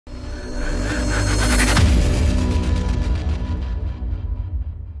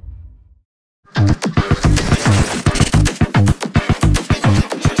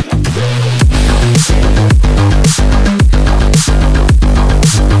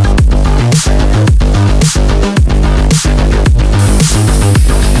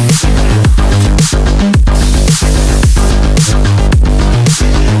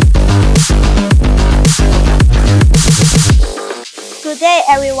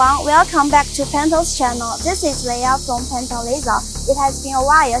everyone, welcome back to Penta's channel. This is Leia from Penta Laser. It has been a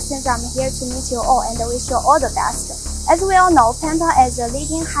while since I'm here to meet you all and wish you all the best. As we all know, Penta is a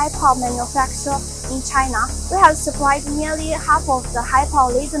leading high-power manufacturer in China. We have supplied nearly half of the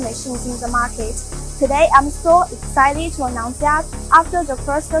high-power laser machines in the market. Today, I'm so excited to announce that after the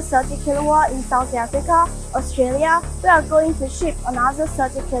first 30 kW in South Africa, Australia, we are going to ship another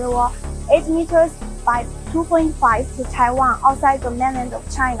 30 kW 8 meters by 2.5 to Taiwan outside the mainland of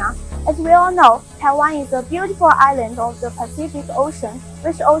China. As we all know, Taiwan is a beautiful island of the Pacific Ocean,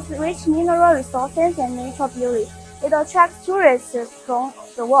 which holds rich mineral resources and natural beauty. It attracts tourists from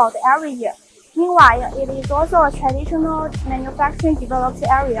the world every year. Meanwhile, it is also a traditional manufacturing developed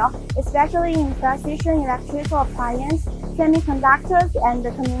area, especially in precision electrical appliances, semiconductors, and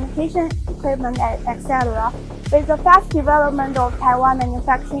communication equipment, etc. With the fast development of Taiwan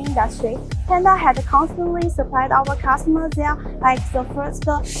manufacturing industry, Penta had constantly supplied our customers there, like the first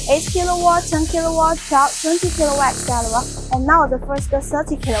 8 kW, 10 kW, 12, 20 kW, etc. And now the first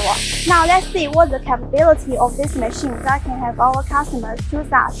 30 kW. Now let's see what the capability of this machine that can have our customers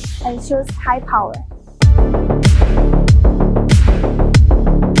choose us and choose high power.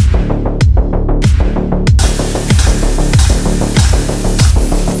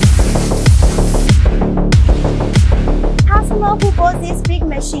 Who bought this big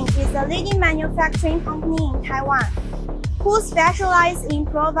machine is a leading manufacturing company in Taiwan, who specializes in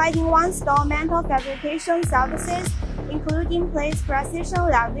providing one-stop metal fabrication services, including plate precision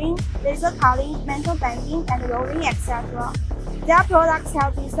leveling, laser cutting, metal bending, and rolling, etc. Their products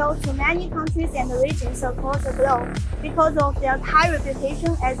have been sold to many countries and regions across the globe because of their high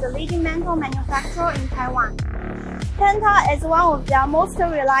reputation as the leading metal manufacturer in Taiwan. Penta is one of their most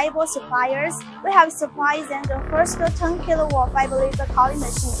reliable suppliers. We have supplied them the first 10 kW fiber laser cutting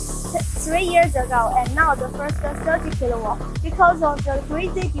machine 3 years ago, and now the first 30 kW because of the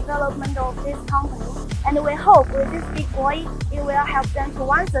crazy development of this company. And we hope with this big boy, it will help them to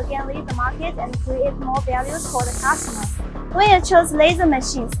once again lead the market and create more values for the customers. When you choose laser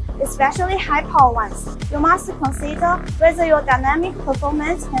machines, especially high-power ones, you must consider whether your dynamic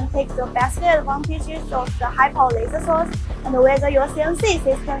performance can take the best advantages of the high-power laser source, and whether your CNC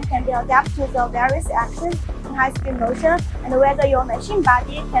system can be adapted to the various actions in high-speed motion, and whether your machine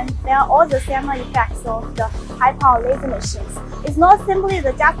body can bear all the same effects of the high-power laser machines. It's not simply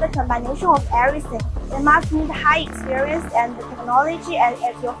just a combination of everything. You must need high experience and technology as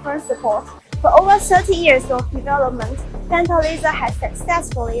your first support. For over 30 years of development, Penta Laser has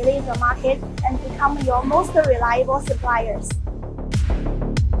successfully led the market and become your most reliable suppliers.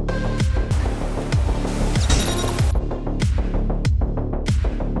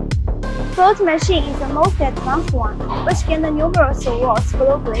 Float machine is the most advanced one, which gained numerous awards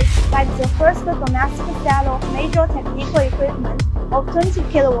globally, like the first domestic sale of major technical equipment of 20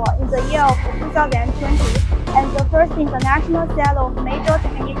 kW in the year of 2020, and the first international sale of major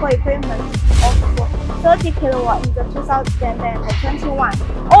technical equipment of 30 kW in the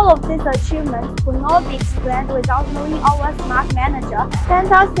 2021. All of these achievements could not be explained without knowing our smart manager.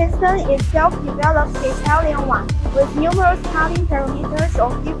 Penta's system is self-developed Italian one, with numerous cutting parameters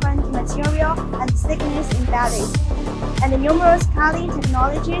of different material and thickness embedded, and numerous cutting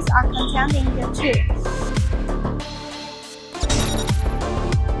technologies are contained in the too.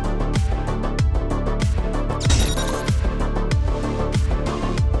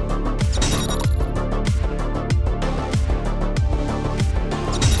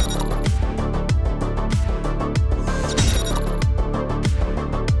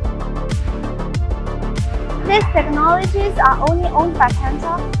 These technologies are only owned by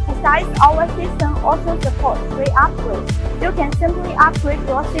Penta. Besides, our system also supports free upgrades. You can simply upgrade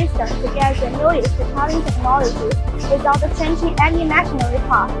your system to get the newest cutting technologies without changing any machinery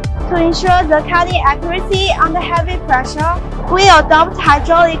part. To ensure the cutting accuracy under heavy pressure, we adopt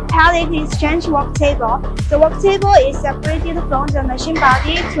hydraulic pallet exchange work table. The work table is separated from the machine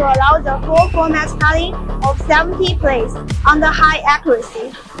body to allow the full format cutting of 70 plates under high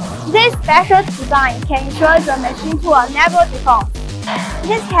accuracy. This special design can ensure the machine tool never deforms.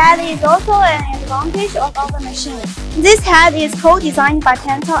 This head is also an advantage of our machine. This head is co-designed by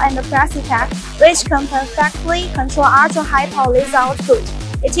Penta and Precitech, which can perfectly control ultra-high power laser output.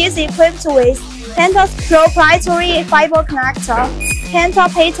 It is equipped with Penta's proprietary fiber connector, Penta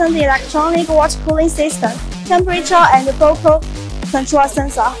patent electronic water cooling system, temperature and focal control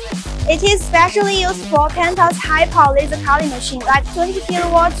sensor. It is specially used for Penta's high-power laser cutting machine like 20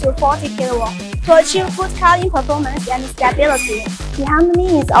 kW to 40 kW to achieve good cutting performance and stability. Behind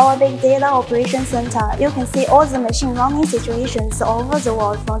me is our big data operation center. You can see all the machine running situations all over the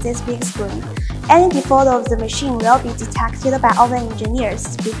world from this big screen. Any default of the machine will be detected by our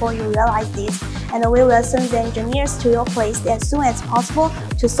engineers before you realize this, and we will send the engineers to your place as soon as possible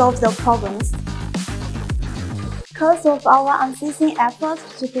to solve the problems. Because of our unceasing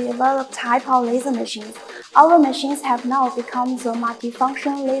efforts to develop type of laser machines, our machines have now become the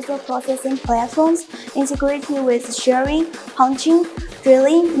multifunction laser processing platforms integrated with shearing, punching,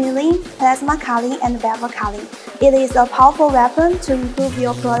 drilling, milling, plasma cutting, and bevel cutting. It is a powerful weapon to improve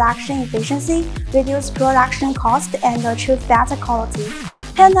your production efficiency, reduce production cost, and achieve better quality.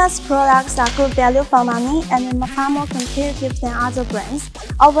 Penta's products are good value for money and far more competitive than other brands.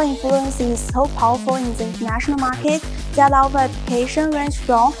 Our influence is so powerful in the international market that our application range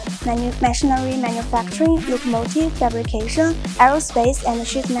from machinery manufacturing, locomotive fabrication, aerospace, and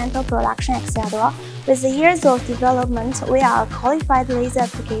sheet metal production, etc. With the years of development, we are a qualified laser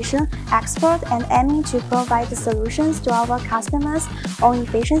application expert and aiming to provide solutions to our customers on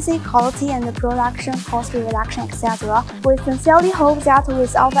efficiency, quality, and production cost reduction, etc. We sincerely hope that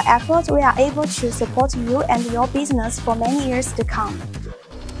with our efforts, we are able to support you and your business for many years to come.